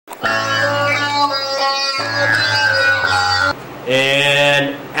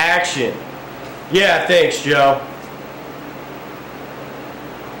And action. Yeah, thanks, Joe.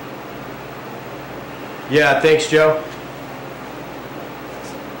 Yeah, thanks, Joe.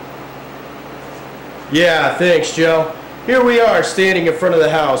 Yeah, thanks, Joe. Here we are standing in front of the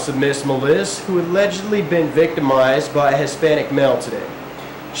house of Miss Melissa, who had allegedly been victimized by a Hispanic male today.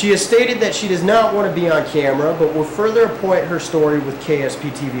 She has stated that she does not want to be on camera, but will further appoint her story with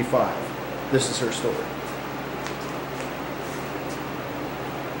KSP TV5. This is her story.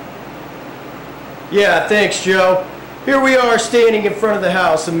 Yeah, thanks, Joe. Here we are standing in front of the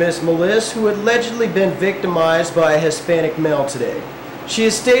house of Miss Melissa, who had allegedly been victimized by a Hispanic male today. She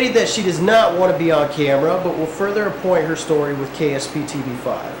has stated that she does not want to be on camera, but will further appoint her story with KSP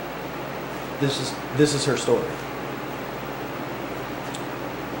TV5. This is her story.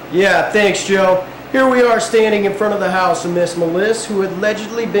 Yeah, thanks, Joe. Here we are standing in front of the house of Miss Melissa, who had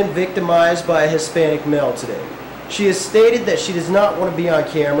allegedly been victimized by a Hispanic male today. She has stated that she does not want to be on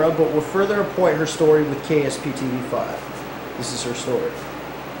camera, but will further appoint her story with KSP TV5. This is her story.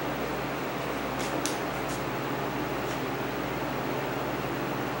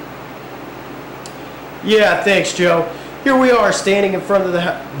 Yeah, thanks, Joe. Here we are standing in front of the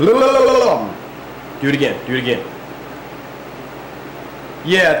house. Do it again. Do it again.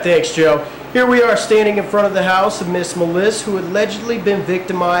 Yeah, thanks, Joe. Here we are standing in front of the house of Miss Melissa, who had allegedly been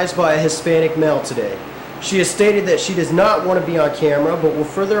victimized by a Hispanic male today. She has stated that she does not want to be on camera, but will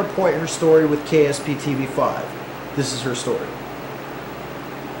further appoint her story with KSP TV5. This is her story.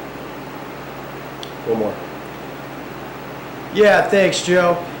 One more. Yeah, thanks,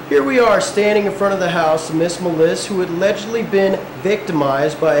 Joe. Here we are standing in front of the house of Miss Melissa, who had allegedly been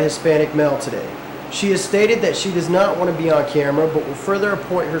victimized by a Hispanic male today. She has stated that she does not want to be on camera, but will further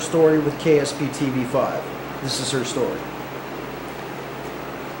appoint her story with KSP TV5. This is her story.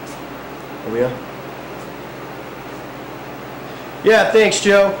 Are we on? Yeah, thanks,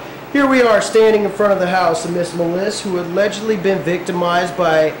 Joe. Here we are standing in front of the house of Miss Melissa, who had allegedly been victimized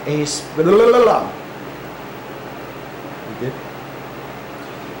by a...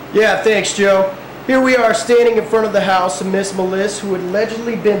 Yeah, thanks, Joe. Here we are standing in front of the house of Miss Melissa, who had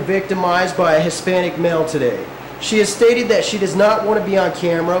allegedly been victimized by a Hispanic male today. She has stated that she does not want to be on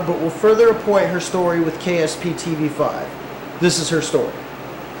camera, but will further appoint her story with KSP TV5. This is her story.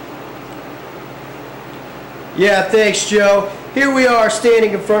 Yeah, thanks, Joe. Here we are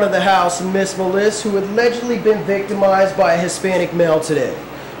standing in front of the house of Miss Melissa, who had allegedly been victimized by a Hispanic male today.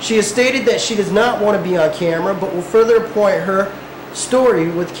 She has stated that she does not want to be on camera, but will further appoint her story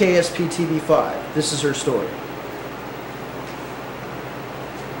with KSP TV5. This is her story.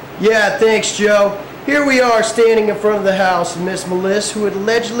 Yeah, thanks, Joe. Here we are standing in front of the house of Miss Melissa, who had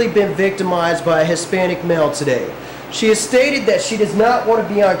allegedly been victimized by a Hispanic male today. She has stated that she does not want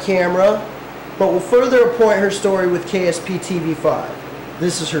to be on camera, but will further appoint her story with KSP TV5.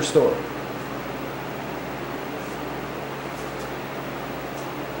 This is her story.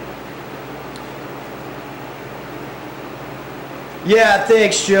 Yeah,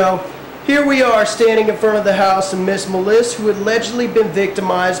 thanks, Joe. Here we are standing in front of the house of Miss Melissa, who had allegedly been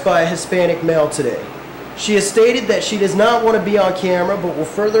victimized by a Hispanic male today. She has stated that she does not want to be on camera, but will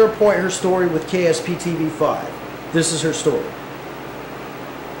further appoint her story with KSP TV5. This is her story.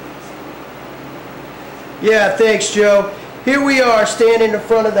 Yeah, thanks, Joe. Here we are standing in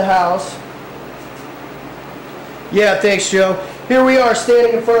front of the house. Yeah, thanks, Joe. Here we are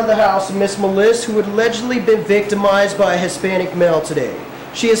standing in front of the house of Miss Melissa, who had allegedly been victimized by a Hispanic male today.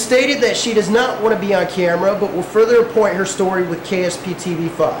 She has stated that she does not want to be on camera, but will further appoint her story with KSP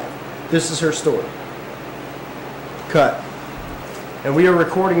TV5. This is her story. Cut. And we are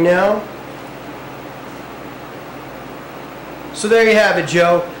recording now. So there you have it,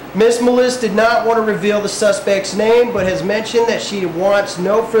 Joe. Miss Melissa did not want to reveal the suspect's name, but has mentioned that she wants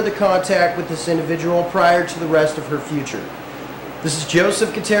no further contact with this individual prior to the rest of her future. This is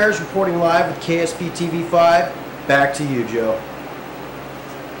Joseph Gutierrez reporting live with KSP TV5. Back to you, Joe.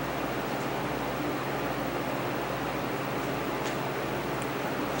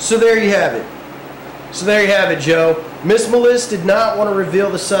 So there you have it. Joe. Miss Melissa did not want to reveal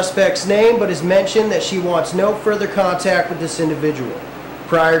the suspect's name, but has mentioned that she wants no further contact with this individual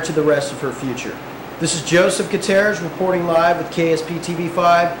prior to the rest of her future. This is Joseph Gutierrez reporting live with KSP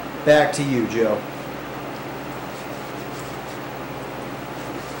TV5. Back to you, Joe.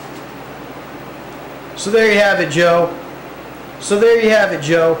 So there you have it, Joe.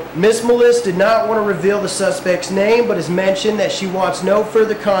 Miss Melissa did not want to reveal the suspect's name, but has mentioned that she wants no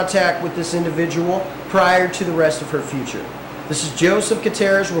further contact with this individual prior to the rest of her future. This is Joseph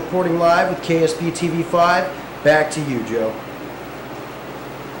Gutierrez reporting live with KSP TV5. Back to you, Joe.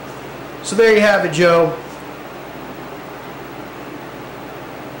 So there you have it, Joe.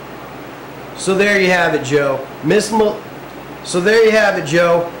 So there you have it, Joe. So there you have it,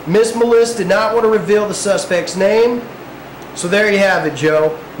 Joe. Miss Melissa did not want to reveal the suspect's name. So there you have it,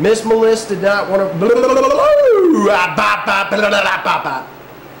 Joe. Miss Melissa did not want to.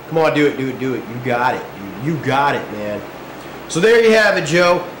 Come on, do it. You got it. You got it, man. So there you have it,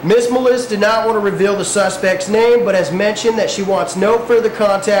 Joe. Miss Melissa did not want to reveal the suspect's name, but has mentioned that she wants no further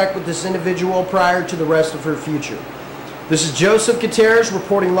contact with this individual prior to the rest of her future. This is Joseph Gutierrez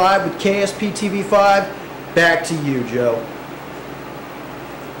reporting live with KSP TV 5. Back to you, Joe.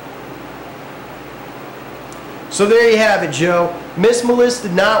 So there you have it, Joe. Miss Melissa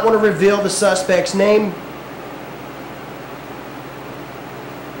did not want to reveal the suspect's name.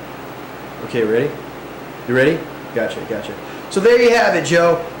 Okay, ready? You ready? Gotcha. So there you have it,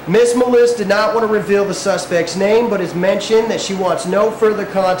 Joe. Miss Melissa did not want to reveal the suspect's name, but has mentioned that she wants no further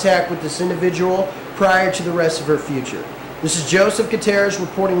contact with this individual prior to the rest of her future. This is Joseph Gutierrez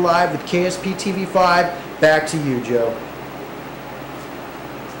reporting live with KSP TV 5. Back to you, Joe.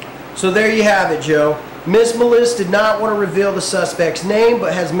 So there you have it, Joe. Miss Melissa did not want to reveal the suspect's name,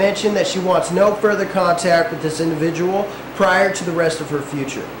 but has mentioned that she wants no further contact with this individual prior to the rest of her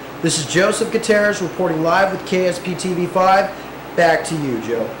future. This is Joseph Gutierrez reporting live with KSP TV 5. Back to you,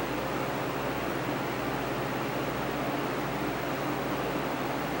 Joe.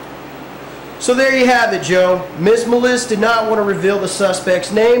 So there you have it, Joe. Miss Melissa did not want to reveal the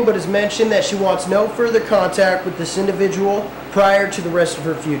suspect's name, but has mentioned that she wants no further contact with this individual prior to the rest of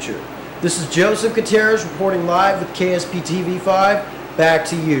her future. This is Joseph Gutierrez reporting live with KSP TV 5. Back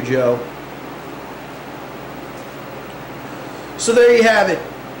to you, Joe. So there you have it.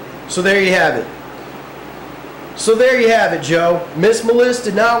 So there you have it, Joe. Miss Melissa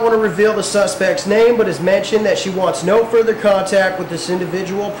did not want to reveal the suspect's name, but has mentioned that she wants no further contact with this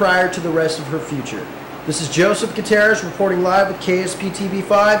individual prior to the rest of her future. This is Joseph Gutierrez reporting live with KSP TV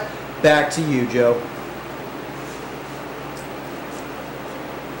 5. Back to you, Joe.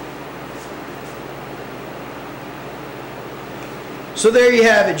 So there you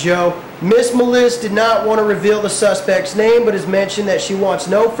have it, Joe. Miss Melissa did not want to reveal the suspect's name, but has mentioned that she wants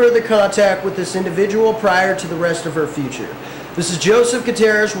no further contact with this individual prior to the rest of her future. This is Joseph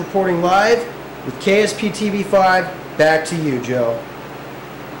Gutierrez reporting live with KSP TV 5. Back to you, Joe.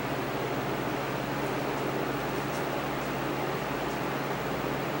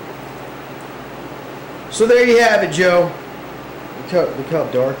 So there you have it, Joe. Look how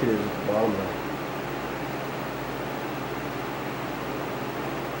dark it is at the bottom there.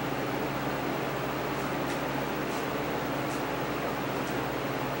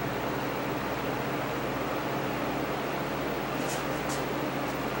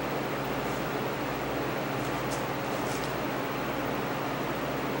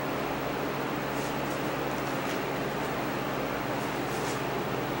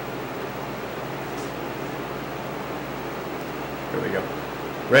 Here we go.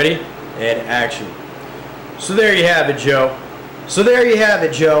 Ready? And action. So there you have it, Joe.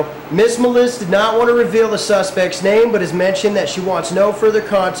 Miss Melissa did not want to reveal the suspect's name, but has mentioned that she wants no further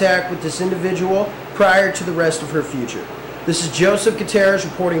contact with this individual prior to the rest of her future. This is Joseph Gutierrez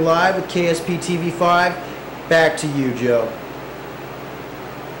reporting live with KSP TV 5. Back to you, Joe.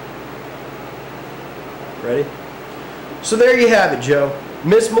 Ready? So there you have it, Joe.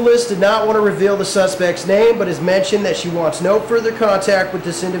 Miss Melissa did not want to reveal the suspect's name, but has mentioned that she wants no further contact with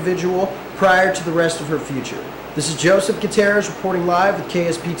this individual prior to the rest of her future. This is Joseph Gutierrez reporting live with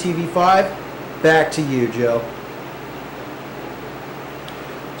KSP TV 5. Back to you, Joe.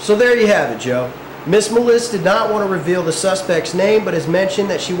 So there you have it, Joe. Miss Melissa did not want to reveal the suspect's name, but has mentioned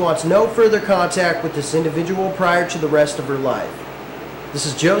that she wants no further contact with this individual prior to the rest of her life. This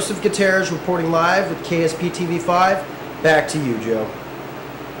is Joseph Gutierrez reporting live with KSP TV 5. Back to you, Joe.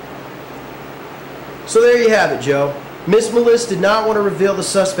 So there you have it, Joe. Miss Melissa did not want to reveal the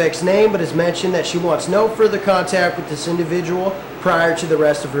suspect's name, but has mentioned that she wants no further contact with this individual prior to the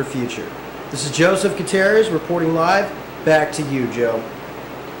rest of her future. This is Joseph Gutierrez reporting live. Back to you, Joe.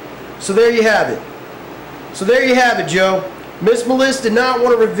 So there you have it, Joe. Miss Melissa did not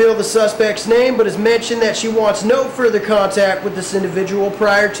want to reveal the suspect's name, but has mentioned that she wants no further contact with this individual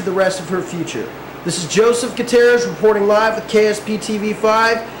prior to the rest of her future. This is Joseph Gutierrez reporting live with KSP TV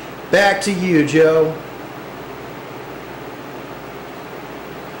 5. Back to you, Joe.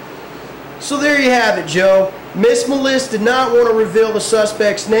 So there you have it, Joe. Miss Melissa did not want to reveal the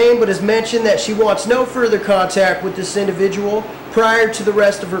suspect's name, but has mentioned that she wants no further contact with this individual prior to the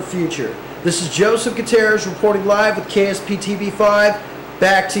rest of her future. This is Joseph Gutierrez reporting live with KSP TV 5.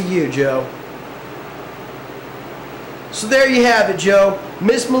 Back to you, Joe. So there you have it, Joe.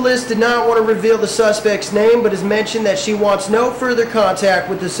 Miss Melissa did not want to reveal the suspect's name, but has mentioned that she wants no further contact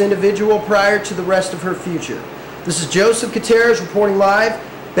with this individual prior to the rest of her future. This is Joseph Gutierrez reporting live.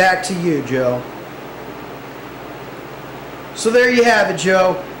 Back to you, Joe. So there you have it,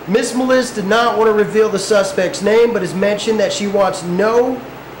 Joe. Miss Melissa did not want to reveal the suspect's name, but has mentioned that she wants no...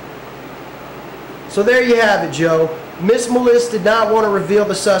 So there you have it, Joe. Miss Melissa did not want to reveal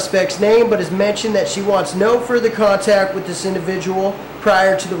the suspect's name, but has mentioned that she wants no further contact with this individual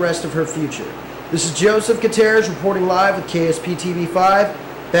prior to the rest of her future. This is Joseph Gutierrez reporting live with KSP TV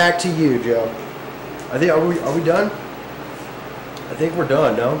 5. Back to you, Joe. I think are we done? I think we're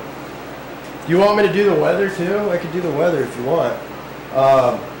done, no? Do you want me to do the weather too? I could do the weather if you want.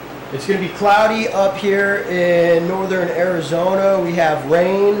 It's going to be cloudy up here in northern Arizona. We have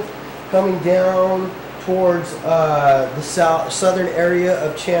rain coming down towards the southern area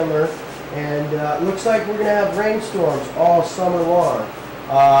of Chandler, and it looks like we're going to have rainstorms all summer long.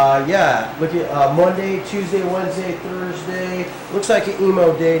 Yeah, look at Monday, Tuesday, Wednesday, Thursday. Looks like an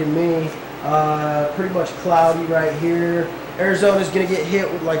emo day to me. Pretty much cloudy right here. Arizona's going to get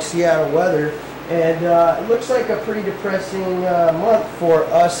hit with like Seattle weather, and it looks like a pretty depressing month for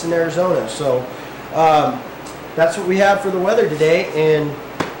us in Arizona. So that's what we have for the weather today. And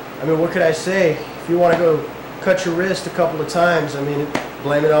I mean, what could I say? If you want to go cut your wrist a couple of times, I mean,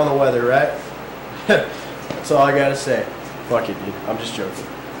 blame it on the weather, right? That's all I got to say. Fuck it, dude. I'm just joking.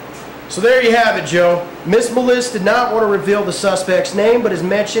 So there you have it, Joe. Miss Melissa did not want to reveal the suspect's name, but has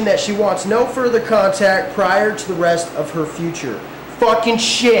mentioned that she wants no further contact prior to the rest of her future. Fucking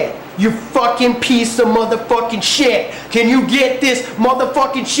shit. You fucking piece of motherfucking shit. Can you get this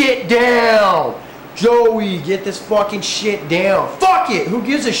motherfucking shit down? Joey, get this fucking shit down. Fuck it. Who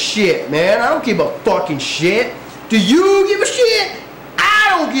gives a shit, man? I don't give a fucking shit. Do you give a shit? I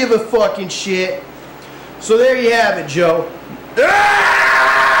don't give a fucking shit. So there you have it, Joe.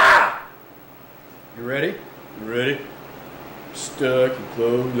 Ah! You ready? You ready? Stuck and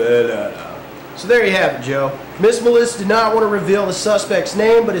close, la la la. So there you have it, Joe. Miss Melissa did not want to reveal the suspect's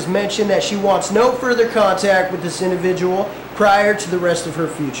name, but has mentioned that she wants no further contact with this individual prior to the rest of her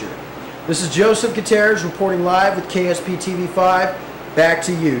future. This is Joseph Gutierrez reporting live with KSP TV 5. Back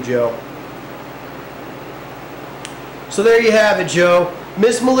to you, Joe. So there you have it, Joe.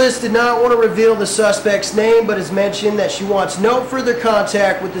 Miss Melissa did not want to reveal the suspect's name, but has mentioned that she wants no further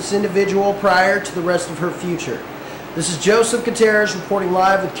contact with this individual prior to the rest of her future. This is Joseph Gutierrez reporting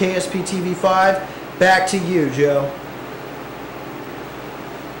live with KSP TV 5. Back to you, Joe.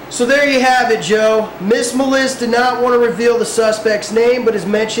 So there you have it, Joe. Miss Melissa did not want to reveal the suspect's name, but has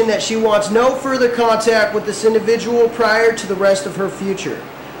mentioned that she wants no further contact with this individual prior to the rest of her future.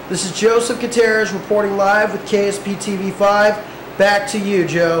 This is Joseph Gutierrez reporting live with KSP TV 5. Back to you,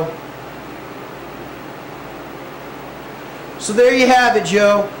 Joe. So there you have it,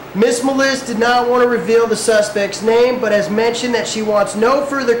 Joe. Miss Melissa did not want to reveal the suspect's name, but has mentioned that she wants no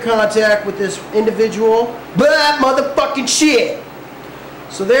further contact with this individual. But motherfucking shit.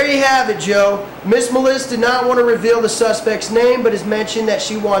 So there you have it, Joe. Miss Melissa did not want to reveal the suspect's name, but has mentioned that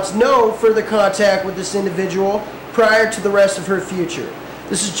she wants no further contact with this individual prior to the rest of her future.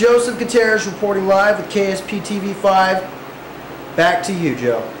 This is Joseph Gutierrez reporting live with KSP TV 5. Back to you,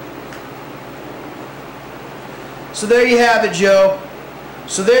 Joe. So there you have it, Joe.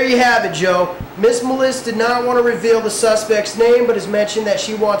 So there you have it, Joe. Miss Melissa did not want to reveal the suspect's name, but has mentioned that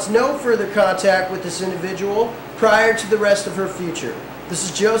she wants no further contact with this individual prior to the rest of her future. This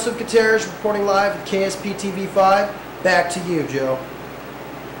is Joseph Gutierrez reporting live with KSP TV 5. Back to you, Joe.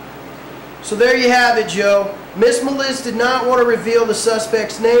 So there you have it, Joe. Miss Melissa did not want to reveal the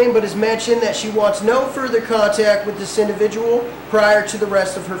suspect's name, but has mentioned that she wants no further contact with this individual prior to the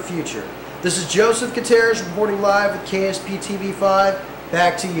rest of her future. This is Joseph Gutierrez reporting live with KSP TV 5.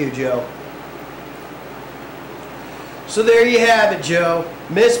 Back to you, Joe. So there you have it, Joe.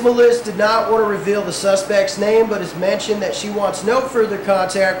 Miss Melissa did not want to reveal the suspect's name, but has mentioned that she wants no further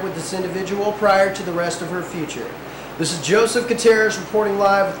contact with this individual prior to the rest of her future. This is Joseph Gutierrez reporting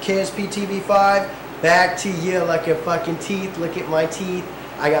live with KSP TV 5. Back to you. Like your fucking teeth. Look at my teeth.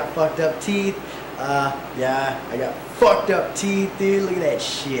 I got fucked up teeth. Yeah, I got fucked up teeth, dude. Look at that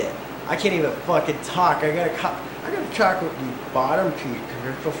shit. I can't even fucking talk. I gotta talk with the bottom teeth because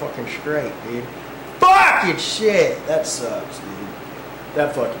they're so fucking straight, dude. Fucking shit. That sucks, dude.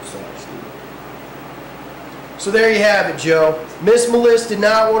 That fucking sucks, dude. So there you have it, Joe. Miss Melissa did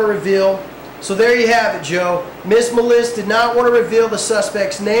not want to reveal. So there you have it, Joe. Miss Melissa did not want to reveal the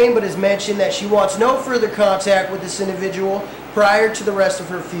suspect's name, but has mentioned that she wants no further contact with this individual prior to the rest of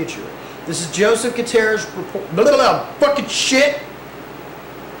her future. This is Joseph Gutierrez report. Fucking shit.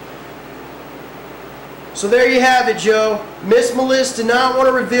 So there you have it, Joe. Miss Melissa did not want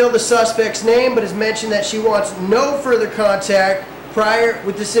to reveal the suspect's name, but has mentioned that she wants no further contact prior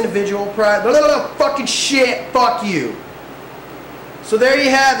with this individual prior. No, fucking shit. Fuck you. So there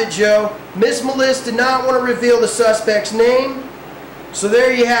you have it, Joe. Miss Melissa did not want to reveal the suspect's name. So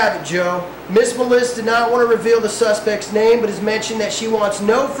there you have it, Joe. Miss Melissa did not want to reveal the suspect's name, but has mentioned that she wants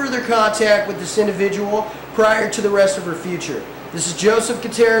no further contact with this individual prior to the rest of her future. This is Joseph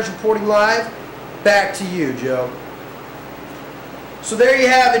Gutierrez reporting live. Back to you, Joe. So there you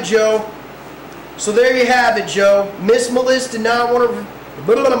have it, Joe. So there you have it, Joe. Miss Melissa did not want to...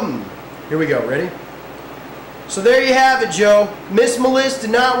 Here we go. Ready? So there you have it, Joe. Miss Melissa did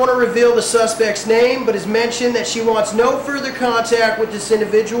not want to reveal the suspect's name, but has mentioned that she wants no further contact with this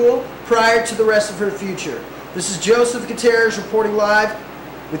individual prior to the rest of her future. This is Joseph Gutierrez reporting live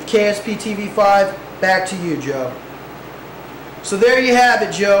with KSP TV5. Back to you, Joe. So there you have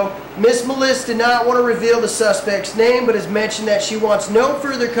it, Joe. Miss Melissa did not want to reveal the suspect's name, but has mentioned that she wants no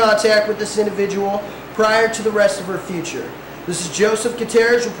further contact with this individual prior to the rest of her future. This is Joseph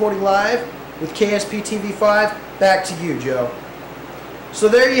Gutierrez reporting live with KSP TV5. Back to you, Joe. So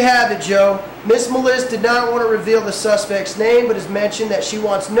there you have it, Joe. Miss Melissa did not want to reveal the suspect's name, but has mentioned that she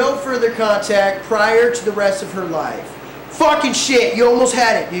wants no further contact prior to the rest of her life. Fucking shit, you almost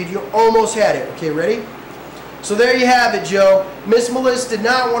had it, dude. You almost had it. Okay, ready? So there you have it, Joe. Miss Melissa did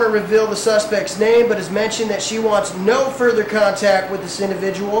not want to reveal the suspect's name, but has mentioned that she wants no further contact with this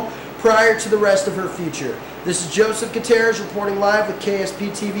individual prior to the rest of her future. This is Joseph Gutierrez reporting live with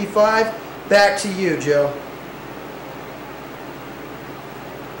KSP TV5. Back to you, Joe.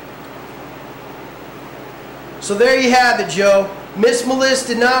 So there you have it, Joe. Miss Melissa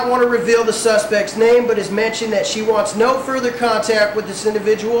did not want to reveal the suspect's name, but has mentioned that she wants no further contact with this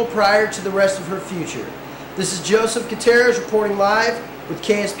individual prior to the rest of her future. This is Joseph Gutierrez reporting live with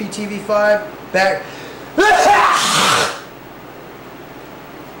KSP TV5. Back.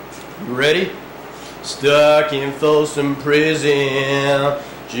 You ready? Stuck in Folsom Prison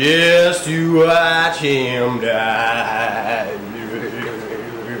just to watch him die.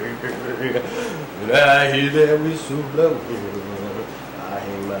 And I hear that whistle blow. I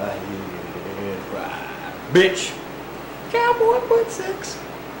hang my head and cry. Bitch. Cowboy butt sex.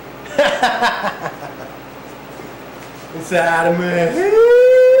 Inside of my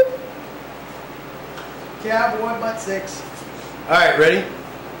head. Cowboy butt sex. Alright, ready?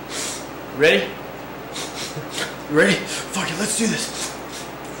 Ready? Ready? Fuck it, let's do this.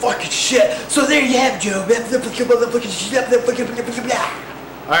 Fucking shit. So there you have it, Joe.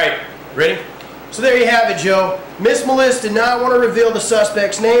 Alright, ready? So there you have it, Joe. Miss Melissa did not want to reveal the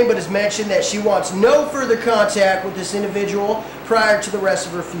suspect's name, but has mentioned that she wants no further contact with this individual prior to the rest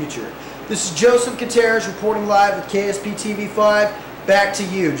of her future. This is Joseph Gutierrez reporting live with KSP TV5. Back to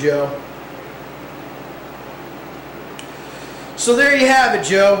you, Joe. So there you have it,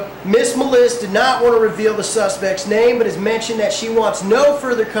 Joe. Miss Melissa did not want to reveal the suspect's name, but has mentioned that she wants no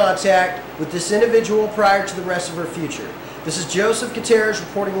further contact with this individual prior to the rest of her future. This is Joseph Gutierrez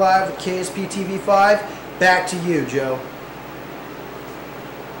reporting live with KSP TV5. Back to you, Joe.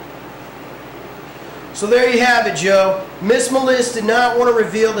 So there you have it, Joe. Miss Melissa did not want to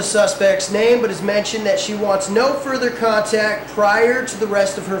reveal the suspect's name, but has mentioned that she wants no further contact prior to the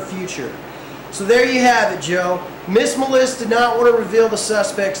rest of her future. So there you have it, Joe. Miss Melissa did not want to reveal the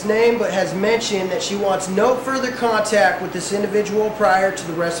suspect's name, but has mentioned that she wants no further contact with this individual prior to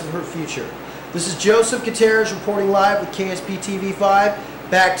the rest of her future. This is Joseph Gutierrez reporting live with KSP TV5.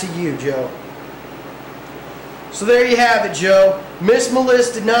 Back to you, Joe. So there you have it, Joe. Miss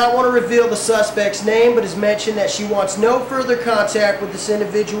Melissa did not want to reveal the suspect's name, but has mentioned that she wants no further contact with this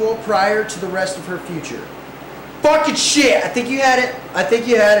individual prior to the rest of her future. Fucking shit! I think you had it. I think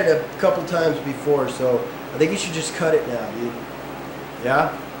you had it a couple times before, so I think you should just cut it now, dude.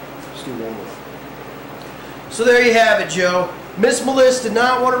 Yeah? Let's do one more. So there you have it, Joe. Miss Melissa did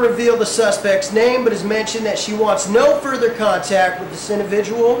not want to reveal the suspect's name, but has mentioned that she wants no further contact with this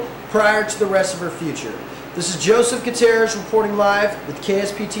individual prior to the rest of her future. This is Joseph Gutierrez reporting live with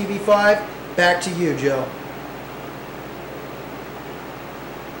KSP TV5. Back to you, Joe.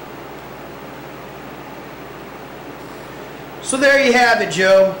 So there you have it,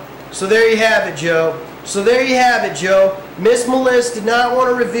 Joe. So there you have it, Joe. So there you have it, Joe. Miss Melissa did not want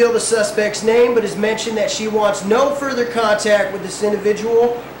to reveal the suspect's name, but has mentioned that she wants no further contact with this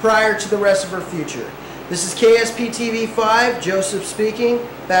individual prior to the rest of her future. This is KSP TV5, Joseph speaking.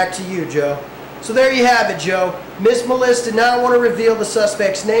 Back to you, Joe. So there you have it, Joe. Miss Melissa did not want to reveal the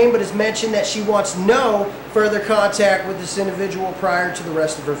suspect's name, but has mentioned that she wants no further contact with this individual prior to the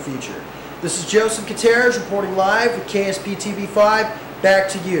rest of her future. This is Joseph Gutierrez reporting live with KSP TV5. Back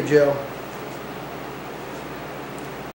to you, Joe.